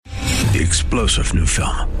the explosive new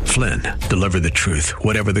film, Flynn, Deliver the Truth,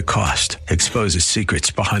 Whatever the Cost, exposes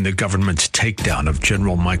secrets behind the government's takedown of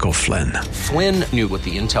General Michael Flynn. Flynn knew what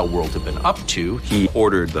the intel world had been up to. He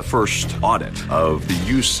ordered the first audit of the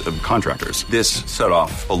use of contractors. This set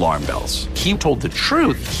off alarm bells. He told the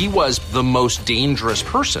truth. He was the most dangerous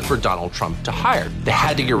person for Donald Trump to hire. They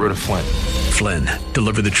had to get rid of Flynn. Flynn,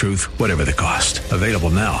 Deliver the Truth, Whatever the Cost. Available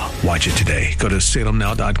now. Watch it today. Go to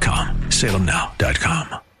salemnow.com.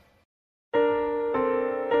 salemnow.com.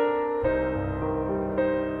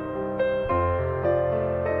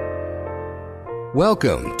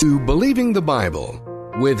 Welcome to Believing the Bible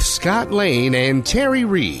with Scott Lane and Terry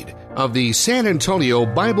Reed of the San Antonio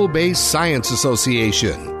Bible-Based Science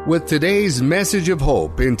Association, with today's message of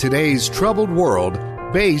hope in today's troubled world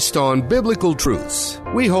based on biblical truths.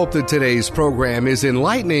 We hope that today's program is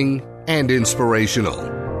enlightening and inspirational.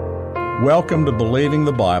 Welcome to Believing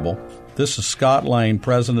the Bible. This is Scott Lane,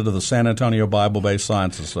 president of the San Antonio Bible-Based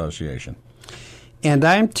Science Association. And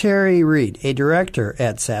I'm Terry Reed, a director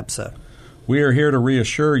at SABSA. We are here to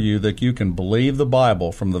reassure you that you can believe the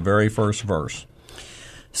Bible from the very first verse.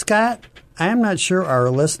 Scott, I am not sure our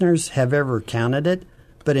listeners have ever counted it,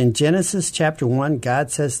 but in Genesis chapter 1,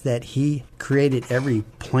 God says that He created every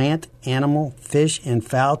plant, animal, fish, and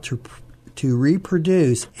fowl to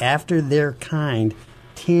reproduce after their kind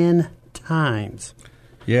 10 times.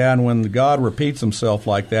 Yeah, and when God repeats Himself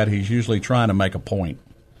like that, He's usually trying to make a point.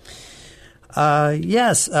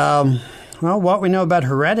 Yes. Well, what we know about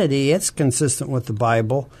heredity, it's consistent with the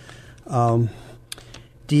Bible.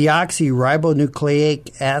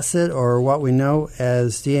 Deoxyribonucleic acid, or what we know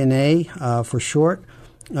as DNA for short,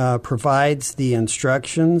 provides the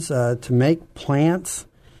instructions to make plants,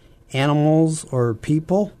 animals, or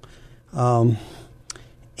people. And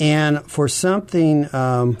for something,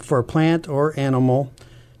 for a plant or animal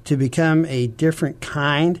to become a different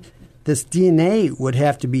kind, this DNA would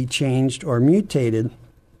have to be changed or mutated.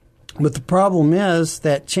 But the problem is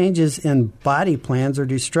that changes in body plans are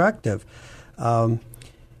destructive.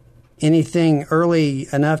 Anything early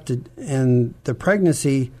enough in the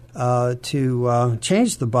pregnancy to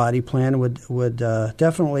change the body plan would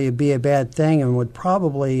definitely be a bad thing and would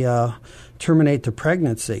probably terminate the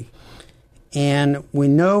pregnancy. And we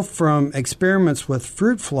know from experiments with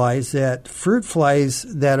fruit flies that fruit flies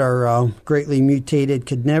that are greatly mutated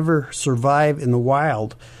could never survive in the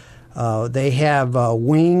wild. They have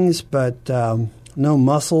wings, but no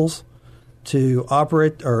muscles to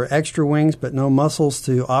operate, or extra wings, but no muscles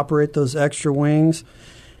to operate those extra wings.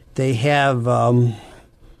 They have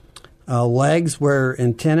legs where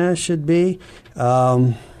antennae should be.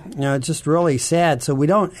 It's just really sad. So we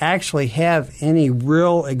don't actually have any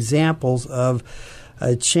real examples of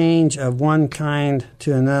a change of one kind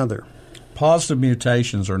to another. Positive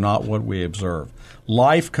mutations are not what we observe.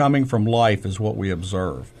 Life coming from life is what we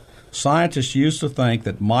observe. Scientists used to think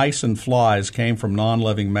that mice and flies came from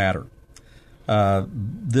non-living matter.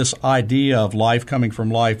 This idea of life coming from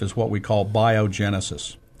life is what we call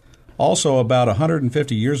biogenesis. Also, about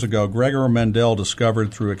 150 years ago, Gregor Mendel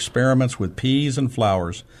discovered through experiments with peas and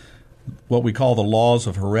flowers what we call the laws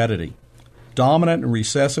of heredity. Dominant and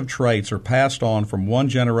recessive traits are passed on from one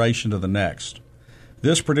generation to the next.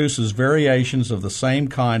 This produces variations of the same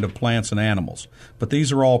kind of plants and animals, but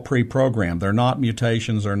these are all pre-programmed. They're not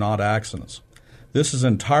mutations, they're not accidents. This is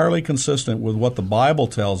entirely consistent with what the Bible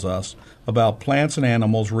tells us about plants and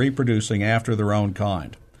animals reproducing after their own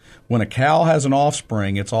kind. When a cow has an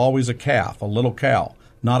offspring, it's always a calf, a little cow,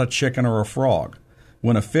 not a chicken or a frog.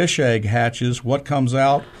 When a fish egg hatches, what comes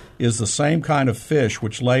out is the same kind of fish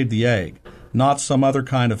which laid the egg, not some other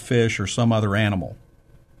kind of fish or some other animal.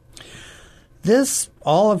 This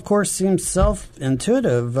all, of course, seems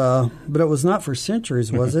self-intuitive, but it was not for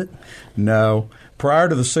centuries, was it? No. Prior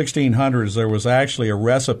to the 1600s, there was actually a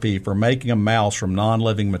recipe for making a mouse from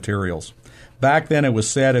non-living materials. Back then, it was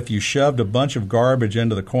said if you shoved a bunch of garbage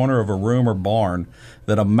into the corner of a room or barn,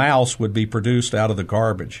 that a mouse would be produced out of the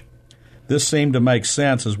garbage. This seemed to make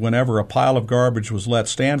sense, as whenever a pile of garbage was let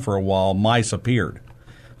stand for a while, mice appeared.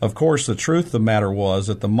 Of course, the truth of the matter was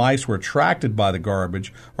that the mice were attracted by the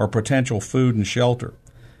garbage or potential food and shelter.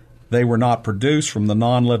 They were not produced from the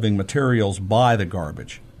non-living materials by the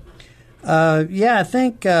garbage. I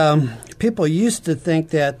think people used to think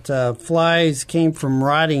that flies came from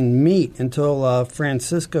rotting meat until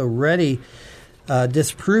Francisco Redi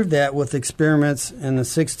disproved that with experiments in the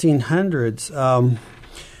 1600s.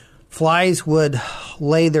 Flies would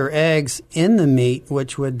lay their eggs in the meat,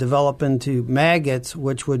 which would develop into maggots,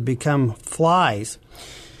 which would become flies.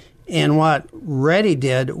 And what Redi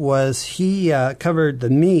did was he covered the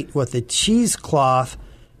meat with a cheesecloth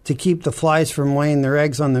to to keep the flies from laying their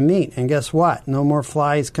eggs on the meat. And guess what? No more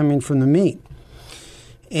flies coming from the meat.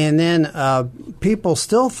 And then people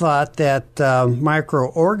still thought that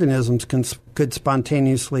microorganisms could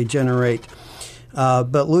spontaneously generate.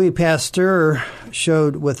 But Louis Pasteur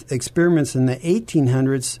showed with experiments in the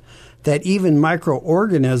 1800s that even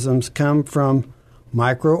microorganisms come from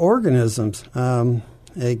microorganisms,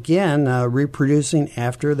 reproducing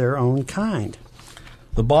after their own kind.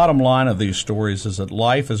 The bottom line of these stories is that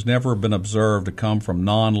life has never been observed to come from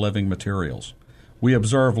non-living materials. We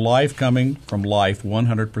observe life coming from life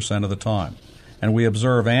 100% of the time, and we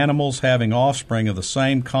observe animals having offspring of the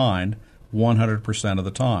same kind 100% of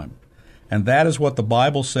the time. And that is what the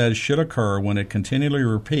Bible says should occur when it continually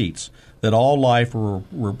repeats that all life will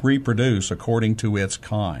reproduce according to its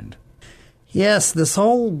kind. Yes, this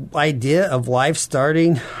whole idea of life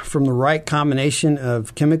starting from the right combination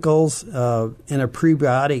of chemicals in a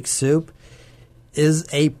prebiotic soup is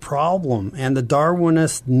a problem, and the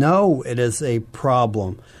Darwinists know it is a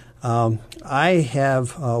problem. I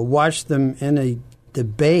have watched them in a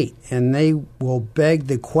debate, and they will beg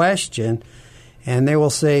the question, and they will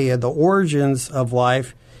say the origins of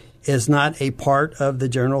life is not a part of the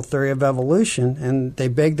general theory of evolution, and they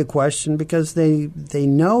beg the question because they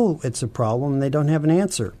know it's a problem and they don't have an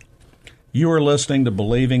answer. You are listening to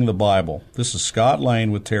Believing the Bible. This is Scott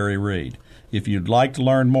Lane with Terry Reed. If you'd like to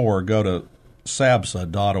learn more, go to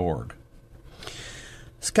sabsa.org.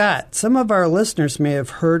 Scott, some of our listeners may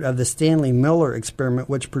have heard of the Stanley Miller experiment,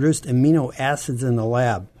 which produced amino acids in the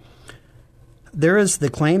lab. There is the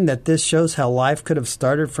claim that this shows how life could have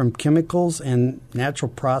started from chemicals and natural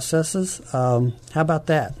processes. How about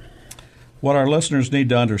that? What our listeners need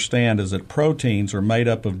to understand is that proteins are made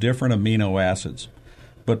up of different amino acids.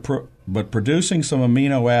 But producing some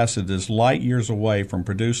amino acid is light years away from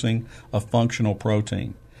producing a functional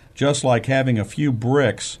protein. Just like having a few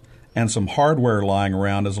bricks and some hardware lying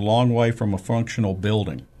around is a long way from a functional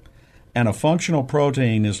building. And a functional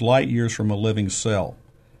protein is light years from a living cell.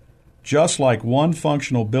 Just like one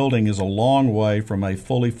functional building is a long way from a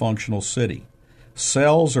fully functional city.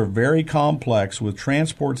 Cells are very complex with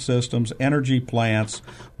transport systems, energy plants,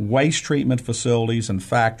 waste treatment facilities, and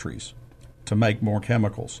factories to make more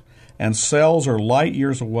chemicals. And cells are light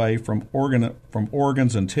years away from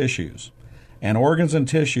organs and tissues. And organs and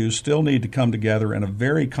tissues still need to come together in a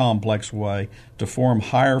very complex way to form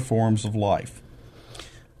higher forms of life.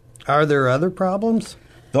 Are there other problems?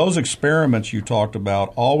 Those experiments you talked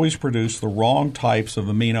about always produce the wrong types of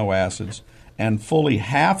amino acids, and fully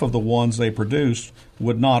half of the ones they produced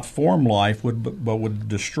would not form life but would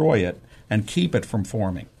destroy it and keep it from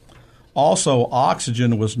forming. Also,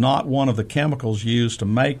 oxygen was not one of the chemicals used to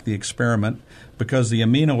make the experiment because the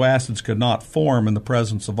amino acids could not form in the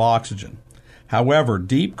presence of oxygen. However,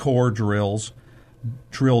 deep core drills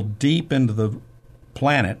drilled deep into the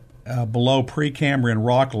planet below Precambrian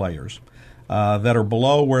rock layers that are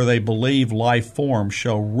below where they believe life formed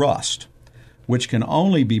show rust, which can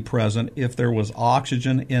only be present if there was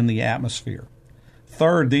oxygen in the atmosphere.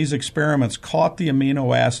 Third, these experiments caught the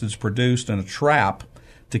amino acids produced in a trap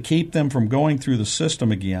to keep them from going through the system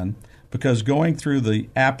again, because going through the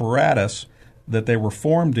apparatus that they were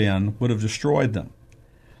formed in would have destroyed them.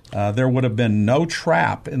 There would have been no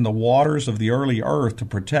trap in the waters of the early Earth to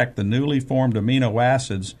protect the newly formed amino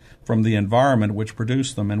acids from the environment which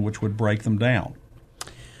produced them and which would break them down.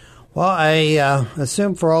 Well, I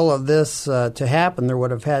assume for all of this to happen, there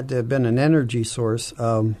would have had to have been an energy source.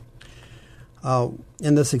 In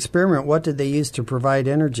this experiment, what did they use to provide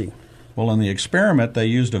energy? Well, in the experiment, they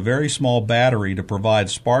used a very small battery to provide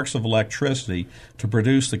sparks of electricity to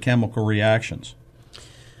produce the chemical reactions.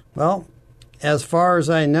 Well, as far as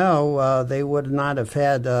I know, they would not have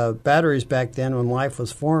had batteries back then when life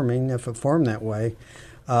was forming, if it formed that way.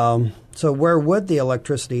 So where would the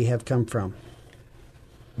electricity have come from?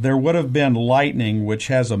 There would have been lightning, which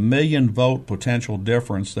has a 1,000,000-volt potential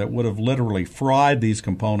difference that would have literally fried these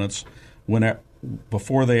components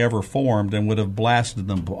before they ever formed and would have blasted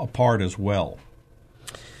them apart as well.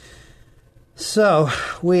 So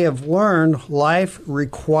we have learned life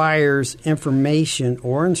requires information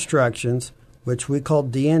or instructions, which we call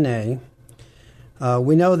DNA.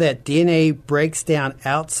 We know that DNA breaks down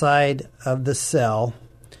outside of the cell.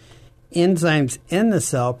 Enzymes in the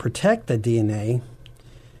cell protect the DNA,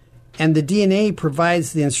 and the DNA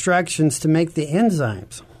provides the instructions to make the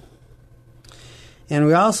enzymes. And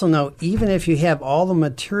we also know even if you have all the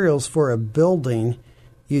materials for a building,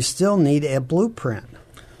 you still need a blueprint.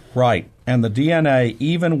 Right. And the DNA,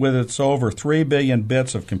 even with its over 3 billion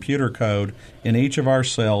bits of computer code in each of our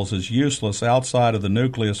cells, is useless outside of the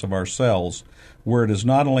nucleus of our cells, where it is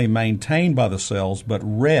not only maintained by the cells, but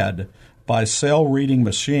read by cell-reading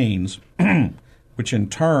machines, which in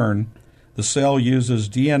turn, the cell uses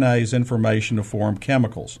DNA's information to form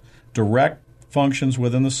chemicals, direct functions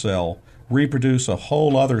within the cell, reproduce a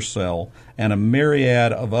whole other cell, and a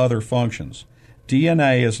myriad of other functions.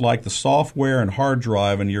 DNA is like the software and hard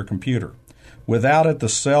drive in your computer. Without it, the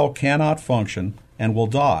cell cannot function and will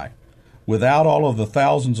die. Without all of the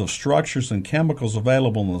thousands of structures and chemicals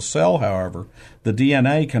available in the cell, however, the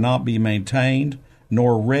DNA cannot be maintained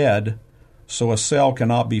nor read, so a cell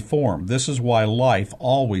cannot be formed. This is why life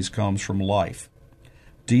always comes from life.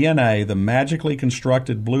 DNA, the magically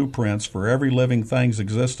constructed blueprints for every living thing's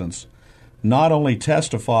existence, not only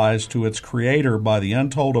testifies to its creator by the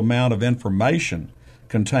untold amount of information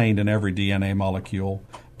contained in every DNA molecule,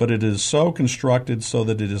 but it is so constructed so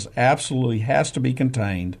that it absolutely has to be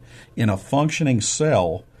contained in a functioning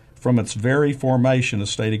cell from its very formation to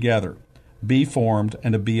stay together, be formed,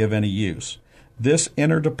 and to be of any use. This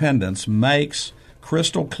interdependence makes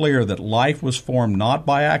crystal clear that life was formed not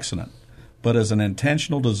by accident, but as an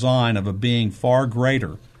intentional design of a being far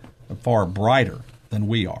greater, far brighter than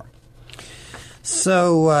we are.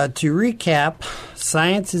 So to recap,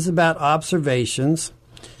 science is about observations.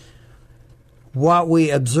 What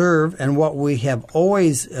we observe and what we have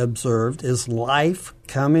always observed is life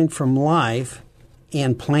coming from life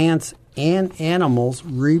and plants and animals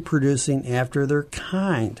reproducing after their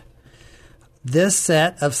kind. This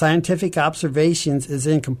set of scientific observations is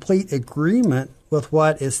in complete agreement with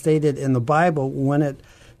what is stated in the Bible when it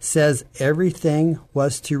says everything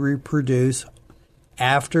was to reproduce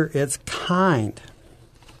after its kind.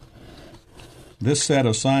 This set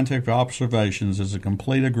of scientific observations is a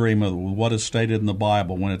complete agreement with what is stated in the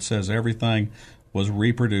Bible when it says everything was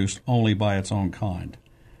reproduced only by its own kind.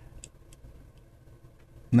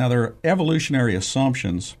 Now, there are evolutionary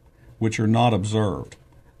assumptions which are not observed.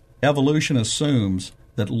 Evolution assumes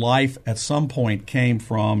that life at some point came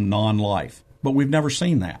from non-life, but we've never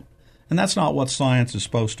seen that. And that's not what science is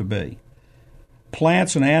supposed to be.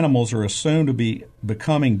 Plants and animals are assumed to be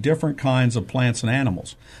becoming different kinds of plants and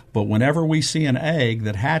animals. But whenever we see an egg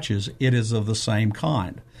that hatches, it is of the same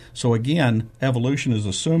kind. So again, evolution is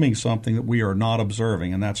assuming something that we are not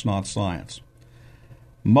observing, and that's not science.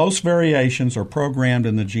 Most variations are programmed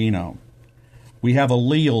in the genome. We have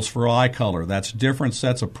alleles for eye color. That's different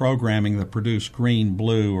sets of programming that produce green,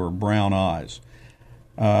 blue, or brown eyes.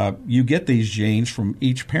 You get these genes from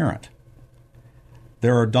each parent.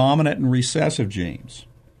 There are dominant and recessive genes,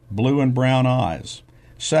 blue and brown eyes.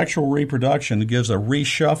 Sexual reproduction gives a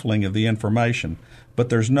reshuffling of the information, but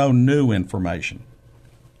there's no new information.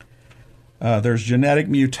 There's genetic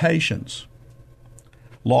mutations,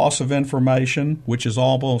 loss of information, which is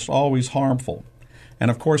almost always harmful. And,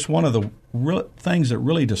 of course, one of the things that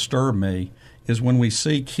really disturb me is when we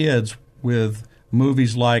see kids with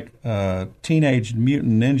movies like Teenage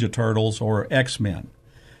Mutant Ninja Turtles or X-Men.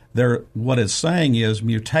 What it's saying is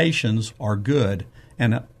mutations are good,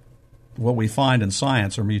 and what we find in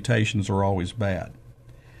science are mutations are always bad.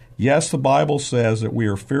 Yes, the Bible says that we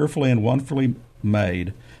are fearfully and wonderfully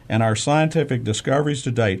made, and our scientific discoveries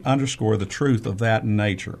to date underscore the truth of that in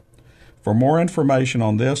nature. For more information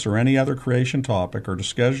on this or any other creation topic or to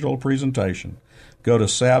schedule a presentation, go to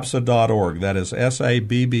sabsa.org, that is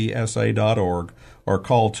sabbsa.org, or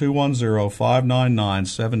call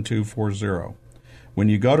 210-599-7240. When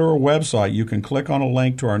you go to our website, you can click on a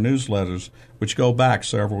link to our newsletters, which go back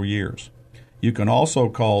several years. You can also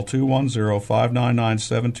call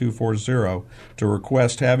 210-599-7240 to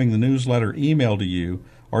request having the newsletter emailed to you,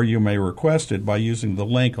 or you may request it by using the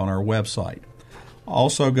link on our website.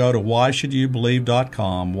 Also go to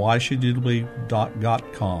whyshouldyoubelieve.com,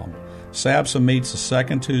 whyshouldyoubelieve.com. SABSA meets the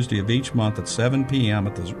second Tuesday of each month at 7 p.m.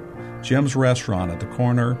 at the Jim's Restaurant at the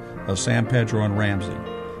corner of San Pedro and Ramsey.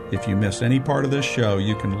 If you miss any part of this show,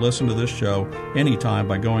 you can listen to this show anytime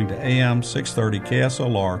by going to AM 630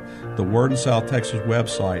 KSLR, the Word in South Texas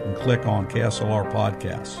website, and click on KSLR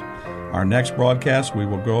Podcasts. Our next broadcast, we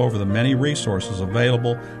will go over the many resources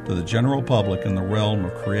available to the general public in the realm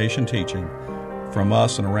of creation teaching from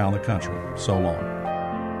us and around the country. So long.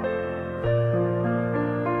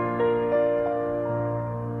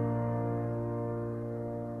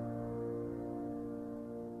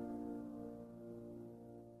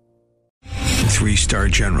 Three-star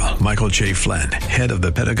general Michael J. Flynn, head of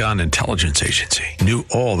the Pentagon Intelligence Agency, knew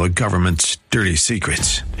all the government's dirty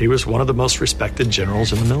secrets. He was one of the most respected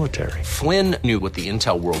generals in the military. Flynn knew what the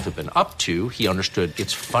intel world had been up to. He understood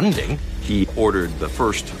its funding. He ordered the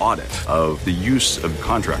first audit of the use of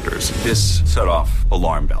contractors. This set off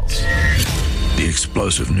alarm bells. The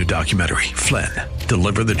explosive new documentary, Flynn,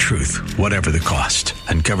 Deliver the Truth, Whatever the Cost,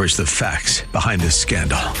 uncovers the facts behind this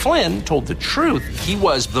scandal. Flynn told the truth. He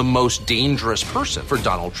was the most dangerous person for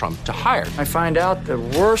Donald Trump to hire. I find out the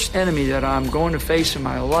worst enemy that I'm going to face in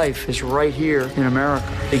my life is right here in America.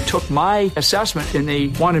 They took my assessment and they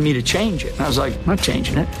wanted me to change it. And I was like, I'm not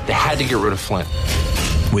changing it. They had to get rid of Flynn.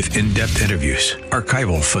 With in-depth interviews,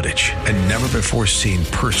 archival footage, and never-before-seen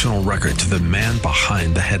personal records of the man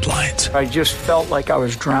behind the headlines. I just felt like I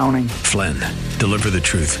was drowning. Flynn, Deliver the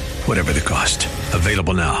Truth, Whatever the Cost.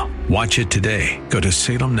 Available now. Watch it today. Go to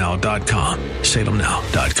salemnow.com.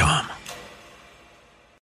 salemnow.com.